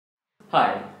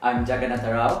Hi, I'm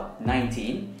Jaganatha Rao,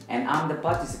 19, and I'm the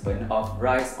participant of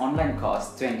RYSE Online course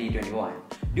 2021.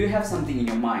 Do you have something in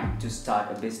your mind to start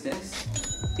a business?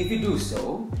 If you do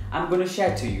so, I'm going to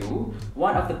share to you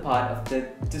one of the part of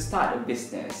to start a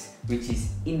business, which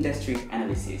is industry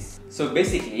analysis. So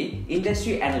basically,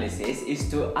 industry analysis is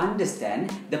to understand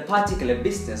the particular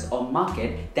business or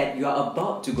market that you are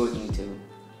about to go into.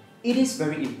 It is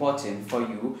very important for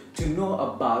you to know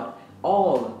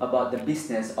all about the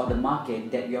business or the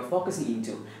market that you are focusing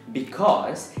into,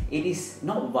 because it is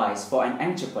not wise for an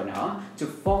entrepreneur to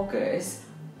focus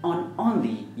on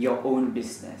only your own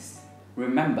business.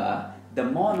 Remember, the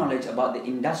more knowledge about the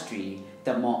industry,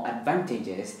 the more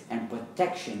advantages and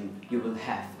protection you will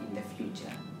have in the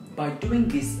future. By doing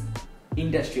this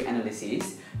industry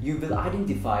analysis, you will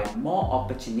identify more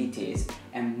opportunities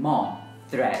and more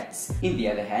threats. In the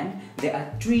other hand, there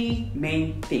are three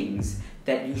main things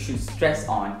that you should stress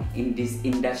on in this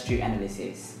industry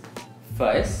analysis.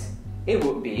 First, it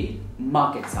would be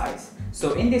market size.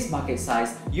 So in this market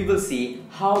size, you will see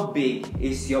how big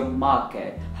is your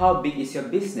market, how big is your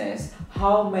business,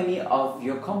 how many of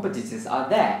your competitors are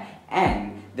there,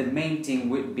 and the main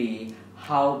thing would be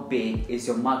how big is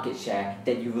your market share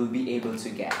that you will be able to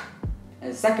get.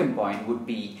 And the second point would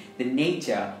be the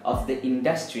nature of the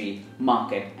industry,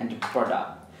 market, and the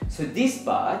product. So this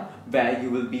part where you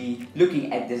will be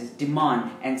looking at the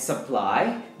demand and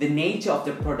supply, the nature of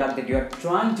the product that you are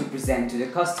trying to present to the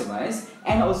customers,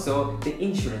 and also the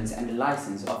insurance and the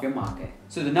license of your market.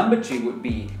 So the number three would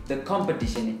be the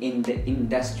competition in the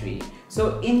industry.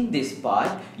 So in this part,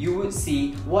 you would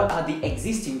see what are the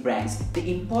existing brands,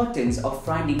 the importance of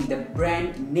finding the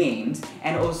brand names,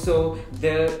 and also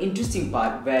the interesting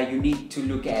part where you need to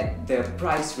look at the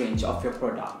price range of your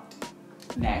product.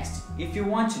 Next, if you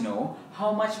want to know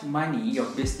how much money your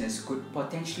business could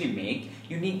potentially make,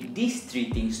 you need these three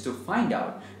things to find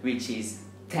out, which is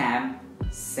TAM,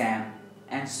 SAM,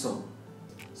 and SO.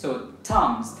 So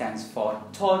TAM stands for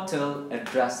Total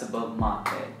Addressable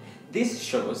Market. This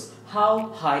shows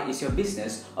how high is your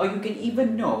business, or you can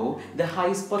even know the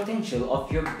highest potential of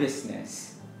your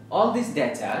business. All this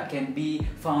data can be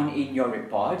found in your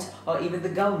report or even the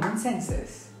government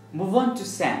census. Move on to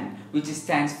SAM, which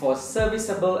stands for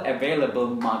Serviceable Available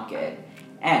Market,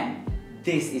 and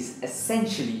this is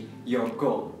essentially your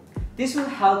goal. This will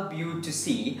help you to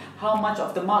see how much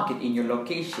of the market in your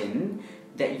location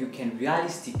that you can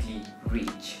realistically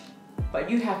reach. But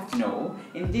you have to know,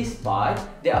 in this part,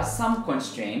 there are some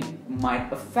constraints might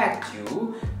affect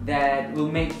you that will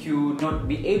make you not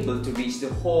be able to reach the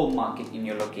whole market in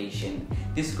your location.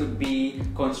 This could be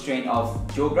constraint of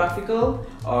geographical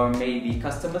or maybe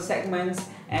customer segments,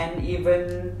 and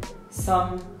even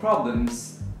some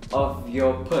problems of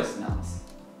your personals.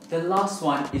 The last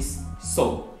one is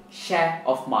SO, share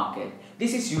of market.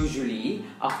 This is usually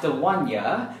after 1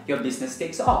 year, your business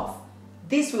takes off.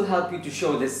 This will help you to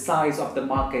show the size of the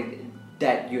market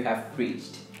that you have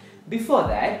reached. Before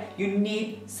that, you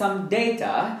need some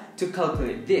data to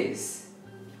calculate this.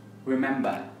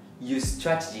 Remember, use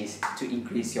strategies to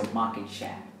increase your market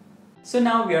share. So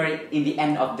now we are in the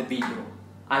end of the video.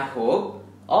 I hope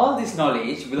all this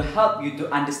knowledge will help you to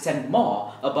understand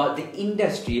more about the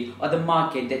industry or the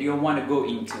market that you want to go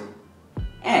into.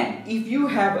 And if you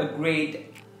have a great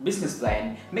business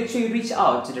plan, make sure you reach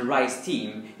out to the RYSE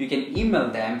team. You can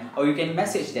email them or you can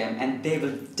message them, and they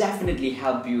will definitely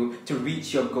help you to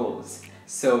reach your goals.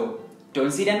 So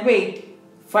don't sit and wait,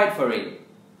 fight for it.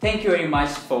 Thank you very much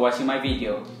for watching my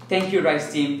video. Thank you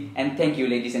RYSE team, and thank you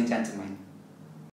ladies and gentlemen.